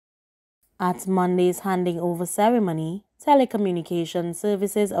At Monday's handing over ceremony, Telecommunication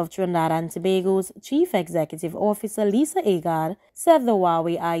Services of Trinidad and Tobago's Chief Executive Officer Lisa Agard said the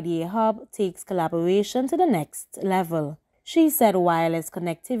Huawei IdeaHub takes collaboration to the next level. She said wireless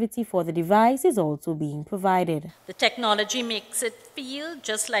connectivity for the device is also being provided. The technology makes it feel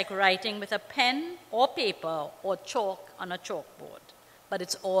just like writing with a pen or paper or chalk on a chalkboard, but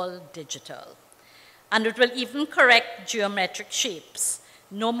it's all digital. And it will even correct geometric shapes.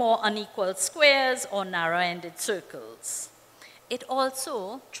 No more unequal squares or narrow-ended circles. It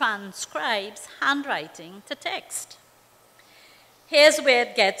also transcribes handwriting to text. Here's where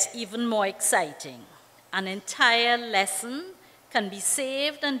it gets even more exciting. An entire lesson can be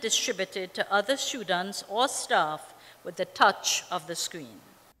saved and distributed to other students or staff with the touch of the screen.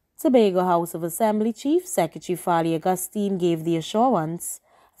 Tobago House of Assembly Chief Secretary Fali Augustine gave the assurance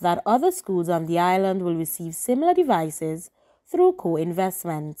that other schools on the island will receive similar devices through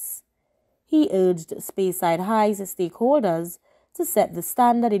co-investments. He urged Speyside High's stakeholders to set the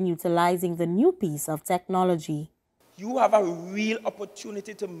standard in utilizing the new piece of technology. You have a real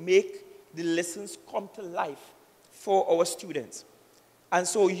opportunity to make the lessons come to life for our students. And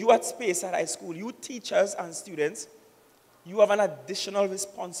so you at Speyside High School, you teachers and students, you have an additional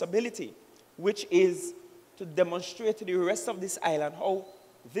responsibility, which is to demonstrate to the rest of this island how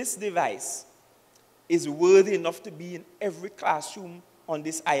this device is worthy enough to be in every classroom on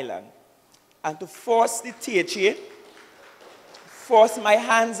this island. And to force the THA, force my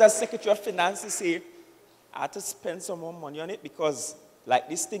hands as Secretary of Finance to say, I have to spend some more money on it because like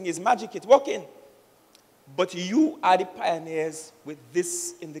this thing is magic, it's working. But you are the pioneers with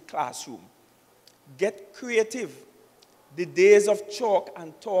this in the classroom. Get creative. The days of chalk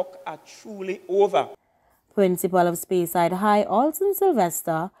and talk are truly over. Principal of Speyside High, Alton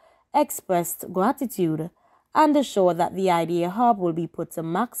Sylvester, expressed gratitude and assured that the IdeaHub will be put to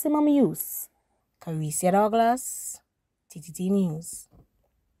maximum use. Caricia Douglas, TTT News.